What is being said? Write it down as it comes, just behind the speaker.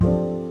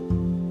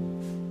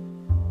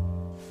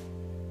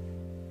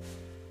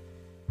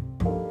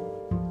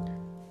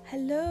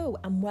Hello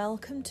and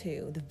welcome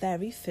to the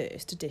very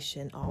first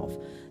edition of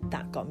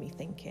That Got Me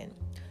Thinking.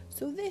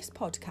 So this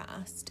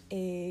podcast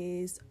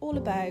is all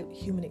about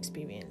human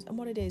experience and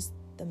what it is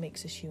that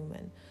makes us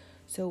human.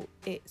 So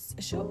it's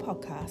a short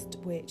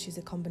podcast which is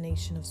a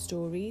combination of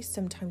stories,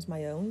 sometimes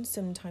my own,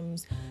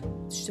 sometimes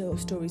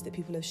stories that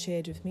people have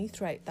shared with me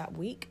throughout that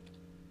week.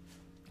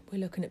 We're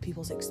looking at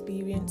people's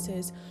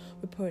experiences,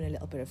 we're putting a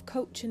little bit of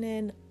coaching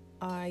in.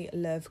 I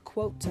love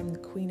quotes, I'm the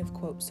queen of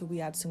quotes, so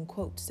we add some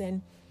quotes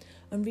in.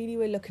 And really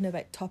we're looking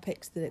at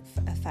topics that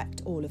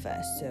affect all of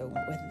us, so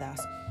whether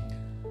that's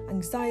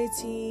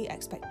anxiety,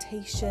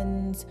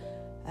 expectations,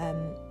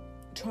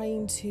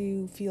 trying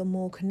to feel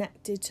more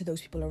connected to those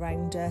people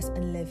around us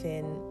and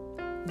living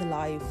the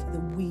life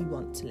that we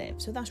want to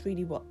live. So that's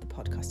really what the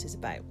podcast is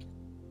about.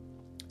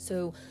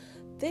 So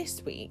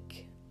this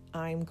week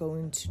I'm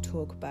going to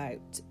talk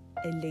about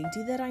a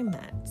lady that I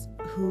met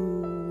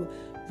who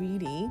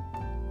really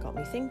got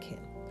me thinking.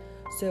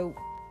 So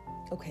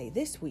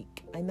this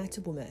week I met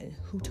a woman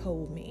who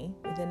told me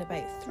within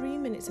about 3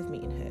 minutes of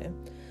meeting her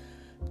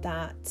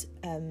that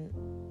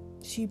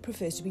she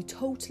prefers to be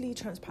totally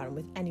transparent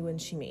with anyone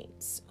she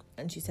meets.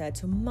 And she said,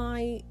 so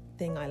my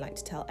thing I like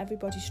to tell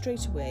everybody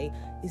straight away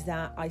is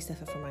that I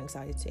suffer from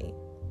anxiety.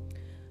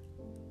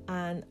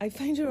 And I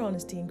find her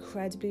honesty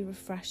incredibly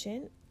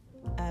refreshing.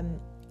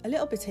 A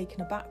little bit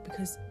taken aback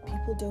because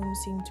people don't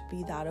seem to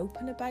be that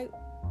open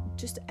about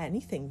just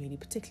anything really,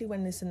 particularly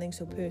when there's something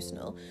so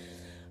personal.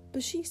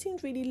 But she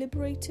seemed really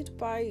liberated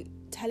by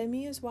telling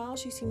me as well.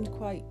 She seemed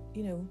quite,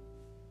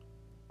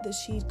 that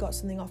she'd got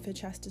something off her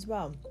chest as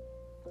well.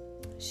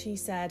 She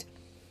said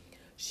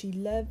she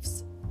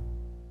loves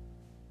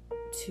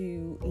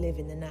to live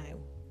in the now.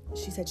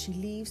 She said she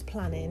leaves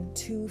planning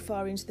too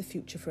far into the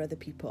future for other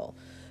people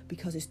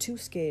because it's too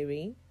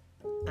scary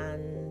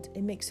and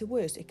it makes it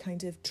worse. It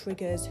kind of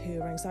triggers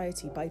her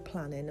anxiety by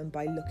planning and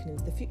by looking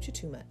into the future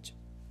too much.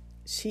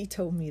 She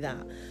told me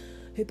that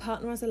her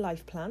partner has a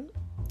life plan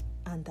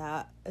and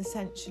that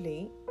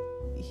essentially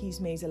he's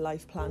made a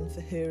life plan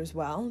for her as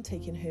well,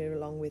 taking her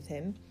along with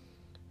him.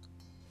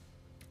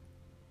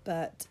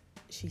 But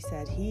she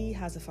said he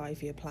has a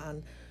 5-year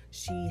plan,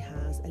 she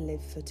has a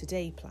live for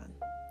today plan.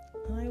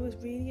 And I was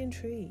really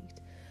intrigued.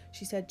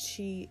 She said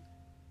she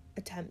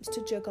attempts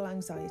to juggle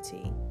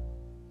anxiety,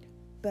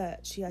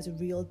 but she has a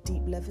real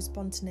deep love of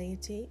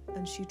spontaneity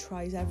and she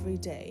tries every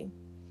day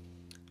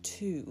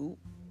to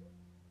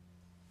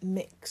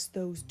mix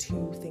those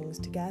two things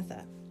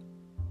together.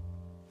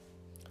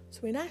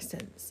 So in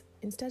essence,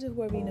 instead of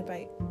worrying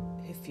about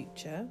her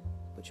future,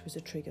 which was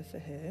a trigger for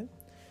her,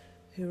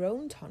 her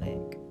own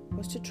tonic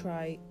was to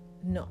try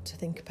not to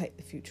think about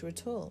the future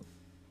at all.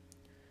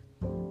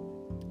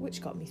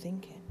 Which got me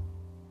thinking,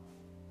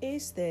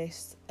 is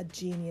this a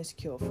genius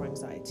cure for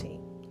anxiety?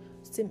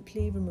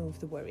 Simply remove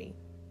the worry.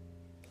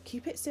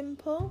 Keep it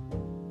simple.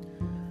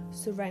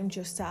 Surround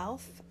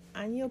yourself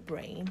and your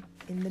brain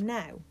in the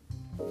now.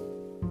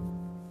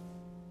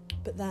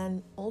 But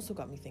then also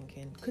got me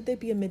thinking, could there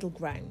be a middle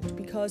ground?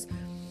 Because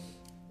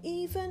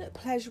even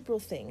pleasurable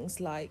things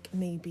like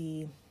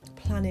maybe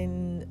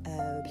planning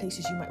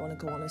places you might want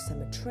to go on a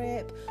summer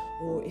trip,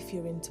 or if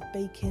you're into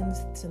baking,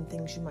 some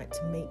things you might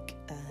make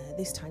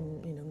this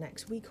time,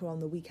 next week or on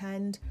the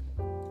weekend,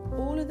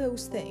 all of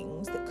those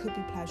things that could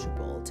be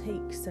pleasurable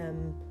take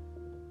some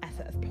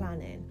effort of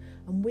planning,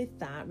 and with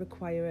that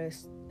require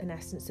an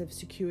essence of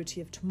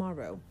security of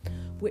tomorrow,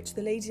 which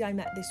the lady I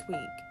met this week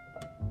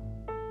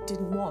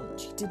didn't want.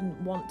 She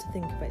didn't want to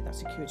think about that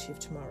security of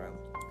tomorrow.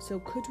 So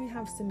could we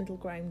have some middle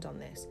ground on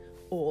this?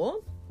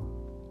 Or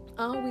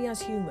are we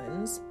as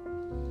humans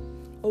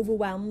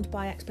overwhelmed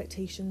by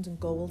expectations and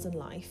goals in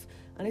life?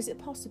 And is it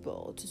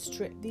possible to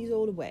strip these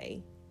all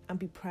away and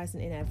be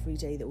present in every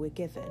day that we're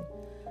given?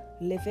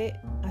 Live it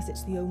as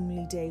it's the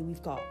only day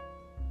we've got.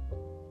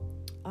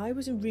 I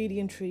was really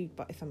intrigued,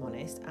 but if I'm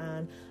honest,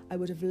 and I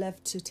would have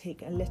loved to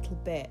take a little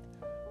bit,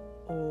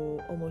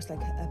 or almost like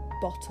a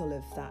bottle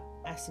of that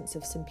essence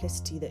of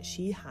simplicity that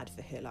she had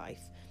for her life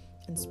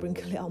and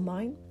sprinkle it on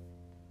mine.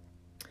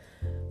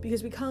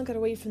 Because we can't get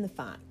away from the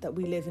fact that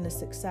we live in a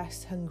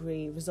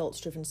success-hungry,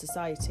 results-driven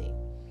society.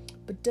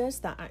 But does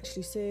that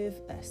actually serve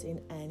us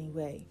in any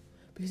way?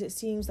 Because it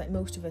seems like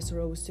most of us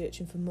are always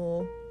searching for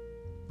more,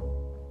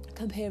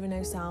 comparing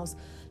ourselves,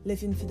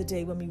 living for the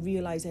day when we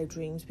realise our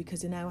dreams,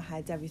 because in our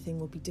heads everything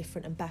will be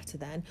different and better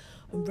then,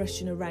 and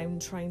rushing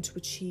around trying to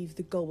achieve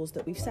the goals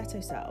that we've set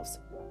ourselves.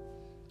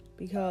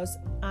 Because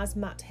as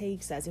Matt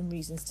Haig says in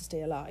Reasons to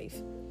Stay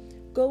Alive,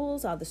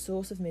 goals are the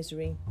source of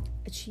misery.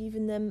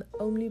 Achieving them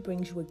only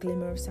brings you a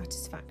glimmer of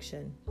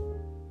satisfaction.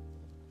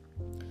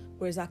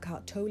 Whereas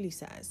Eckhart Tolle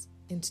says,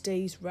 in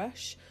today's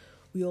rush,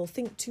 we all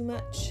think too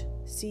much,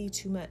 see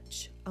too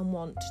much, and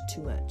want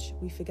too much.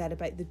 We forget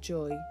about the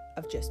joy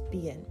of just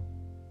being.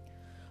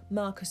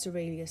 Marcus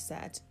Aurelius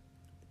said,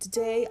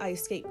 today I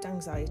escaped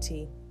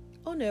anxiety.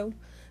 Oh no,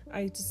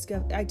 I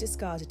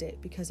discarded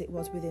it because it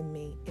was within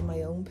me, in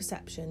my own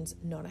perceptions,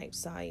 not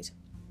outside.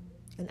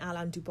 And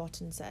Alain de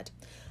Botton said,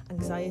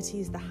 anxiety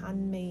is the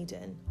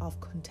handmaiden of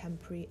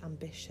contemporary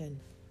ambition.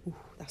 Ooh,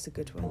 that's a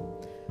good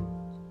one.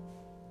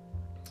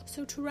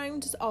 So to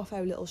round us off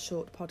our little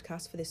short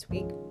podcast for this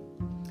week,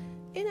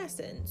 in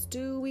essence,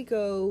 do we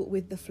go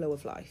with the flow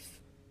of life?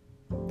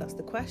 That's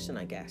the question,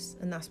 I guess.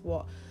 And that's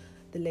what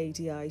the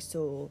lady I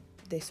saw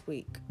this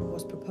week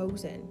was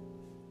proposing.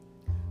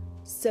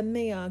 Some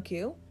may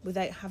argue,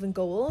 without having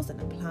goals and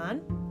a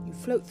plan, you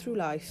float through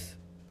life,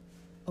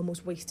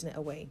 almost wasting it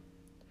away.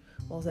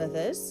 Whilst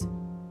others,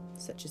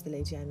 such as the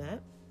lady I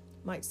met,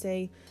 might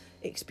say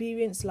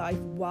experience life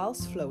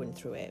whilst flowing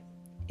through it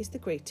is the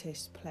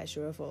greatest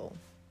pleasure of all.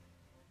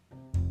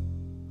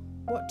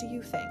 What do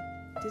you think?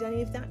 Did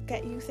any of that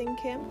get you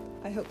thinking?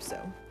 I hope so.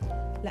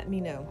 Let me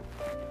know.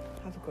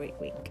 Have a great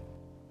week.